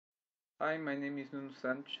Hi, my name is Nuno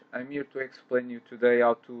Santos. I'm here to explain you today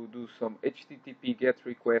how to do some HTTP GET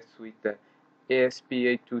requests with the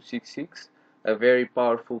ESP8266, a very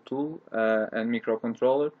powerful tool and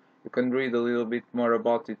microcontroller. You can read a little bit more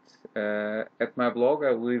about it at my blog.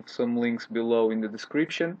 I will leave some links below in the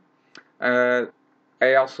description. I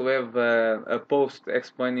also have a post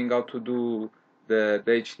explaining how to do the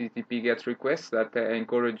HTTP GET requests that I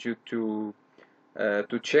encourage you to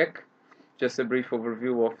check. Just a brief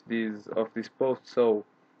overview of this post. So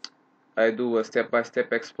I do a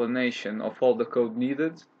step-by-step explanation of all the code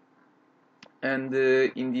needed, and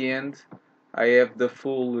in the end I have the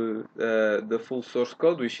full source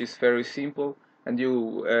code, which is very simple, and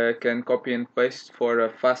you can copy and paste for a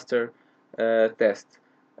faster test.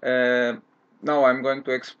 Now I'm going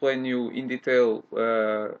to explain you in detail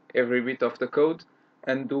every bit of the code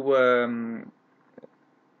and do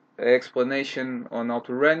explanation on how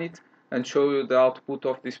to run it and show you the output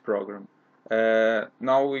of this program.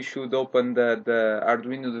 Now we should open the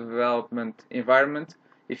Arduino development environment.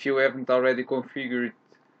 If you haven't already configured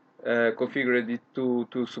it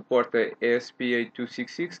to support the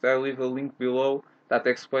ESP8266, I'll leave a link below that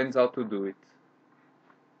explains how to do it.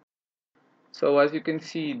 So as you can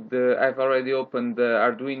see, I've already opened the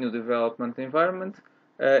Arduino development environment.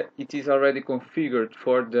 It is already configured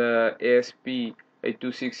for the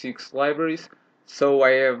ESP8266 libraries, so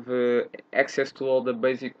I have access to all the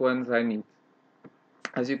basic ones I need.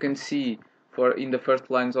 As you can see, in the first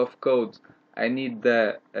lines of code, I need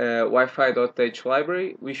the Wi-Fi.h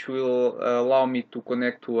library, which will allow me to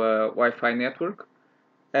connect to a Wi-Fi network,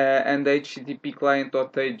 and the HTTP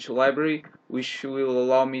client.h library, which will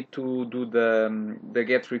allow me to do the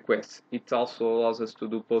GET requests. It also allows us to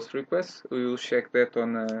do POST requests. We will check that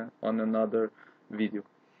on another video.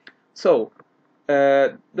 So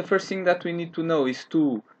the first thing that we need to know is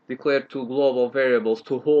to declare two global variables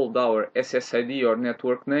to hold our SSID or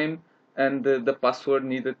network name and the password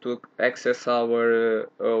needed to access our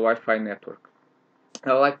Wi-Fi network.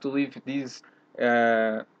 I like to leave these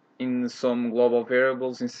in some global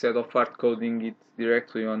variables instead of hard coding it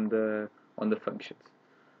directly on the functions.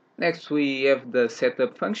 Next we have the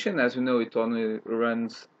setup function. As you know, it only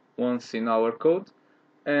runs once in our code,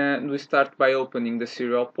 and we start by opening the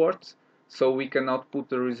serial port so we can output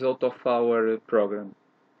the result of our program.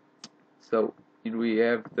 So here we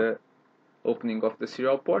have the opening of the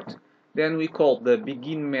serial port. Then we call the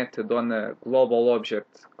begin method on a global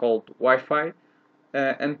object called Wi-Fi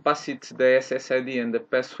and pass it the SSID and the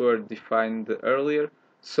password defined earlier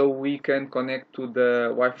so we can connect to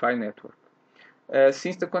the Wi-Fi network.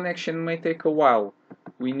 Since the connection may take a while,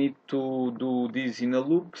 we need to do this in a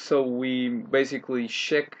loop, so we basically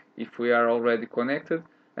check if we are already connected,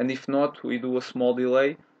 and if not, we do a small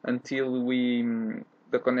delay until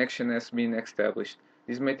the connection has been established.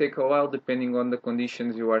 This may take a while depending on the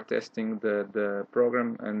conditions you are testing the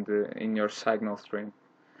program and in your signal stream.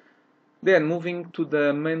 Then moving to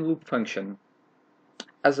the main loop function.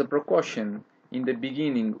 As a precaution, in the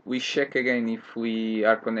beginning we check again if we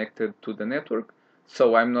are connected to the network.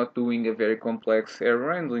 So I'm not doing a very complex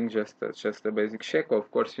error handling, just a basic check. Of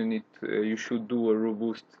course, you should do a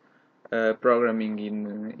robust programming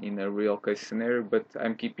in a real case scenario, but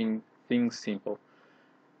I'm keeping things simple.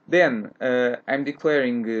 Then I'm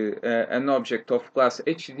declaring an object of class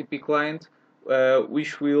HTTP client,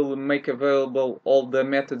 which will make available all the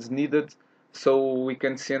methods needed so we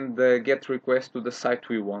can send the GET request to the site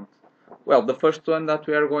we want. Well, the first one that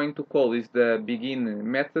we are going to call is the begin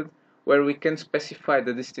method, where we can specify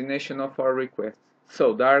the destination of our request.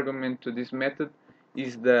 So the argument to this method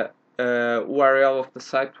is the URL of the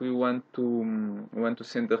site we want to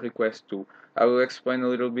send the request to. I will explain a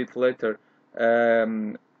little bit later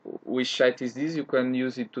which site is this. You can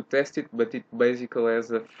use it to test it, but it basically has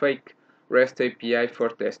a fake REST API for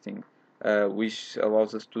testing, which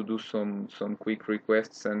allows us to do some quick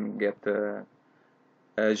requests and get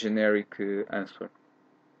a generic answer.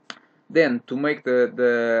 Then to make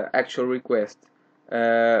the actual request,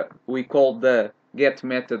 we call the GET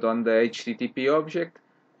method on the HTTP object,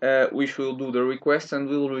 which will do the request and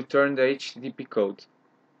will return the HTTP code.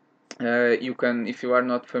 You can, if you are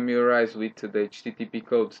not familiarized with the HTTP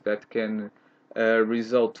codes that can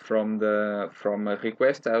result from a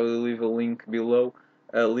request, I will leave a link below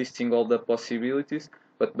listing all the possibilities.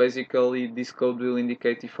 But basically, this code will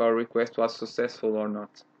indicate if our request was successful or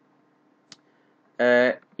not.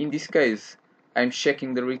 In this case, I'm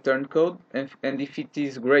checking the return code, and if it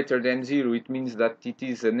is greater than 0, it means that it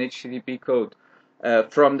is an HTTP code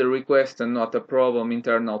from the request and not a problem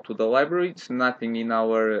internal to the library. It's nothing in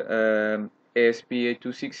our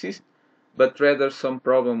ESP8266. but rather some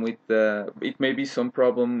problem with it may be some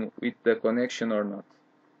problem with the connection or not.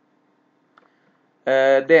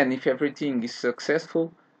 Then, if everything is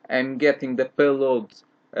successful, I'm getting the payload,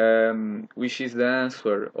 which is the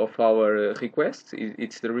answer of our request.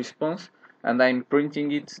 It's the response, and I'm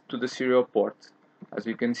printing it to the serial port, as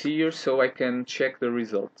you can see here, so I can check the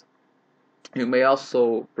result. You may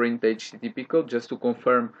also print HTTP code just to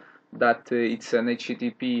confirm that it's an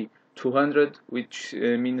HTTP 200, which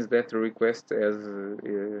means that the request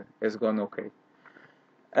has gone okay.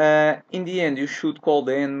 In the end, you should call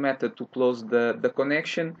the end method to close the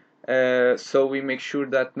connection, so we make sure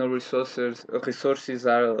that no resources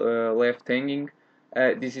are left hanging.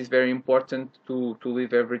 This is very important to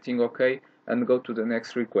leave everything okay and go to the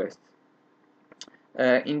next request.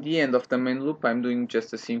 In the end of the main loop, I'm doing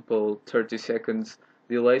just a simple 30 seconds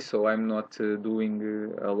delay, so I'm not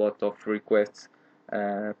doing a lot of requests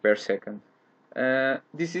per second.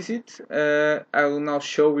 This is it. I will now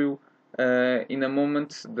show you in a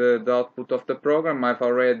moment the output of the program. I've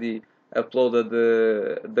already uploaded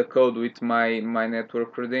the code with my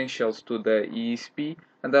network credentials to the ESP,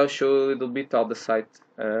 and I'll show you a little bit how the site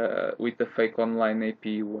with the fake online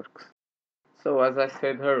API works. So as I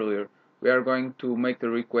said earlier, we are going to make the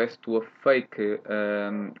request to a fake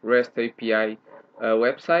REST API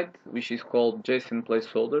website, which is called JSON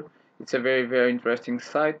Placeholder. It's a very interesting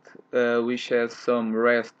site which has some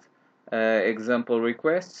REST example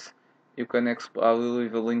requests. You can I will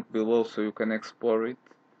leave a link below so you can explore it.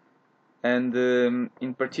 And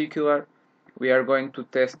in particular, we are going to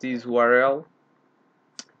test this URL,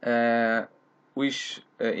 which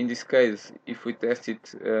in this case, if we test it,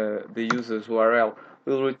 the user's URL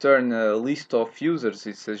will return a list of users.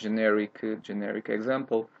 It's a generic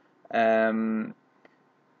example in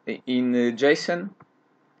JSON.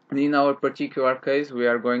 In our particular case, we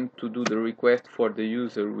are going to do the request for the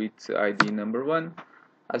user with ID number 1.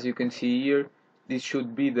 As you can see here, this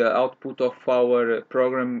should be the output of our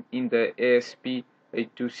program in the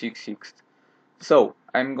ESP8266. So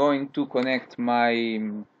I'm going to connect my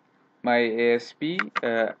ASP.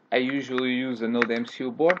 I usually use a Node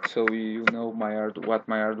MCU board, so you know what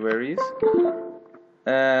my hardware is.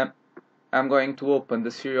 I'm going to open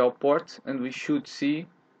the serial port, and we should see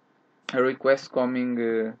a request coming,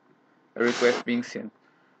 a request being sent.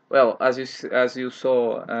 Well, as you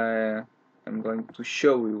saw, I'm going to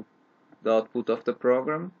show you the output of the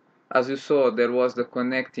program. As you saw, there was the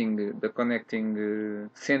connecting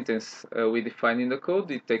sentence we defined in the code.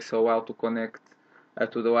 It takes a while to connect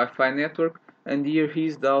to the Wi-Fi network, and here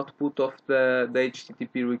is the output of the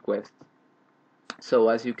HTTP request. So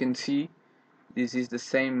as you can see, this is the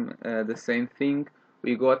same thing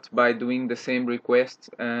we got by doing the same request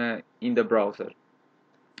in the browser.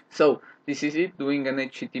 So this is it. Doing an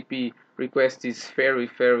HTTP request is very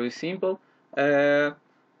simple.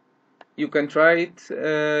 You can try it.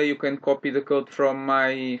 You can copy the code from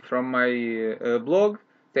my blog,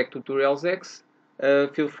 Techtutorialsx.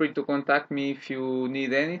 Feel free to contact me if you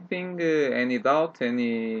need anything, any doubt,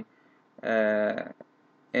 any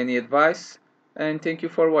advice, and thank you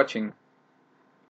for watching.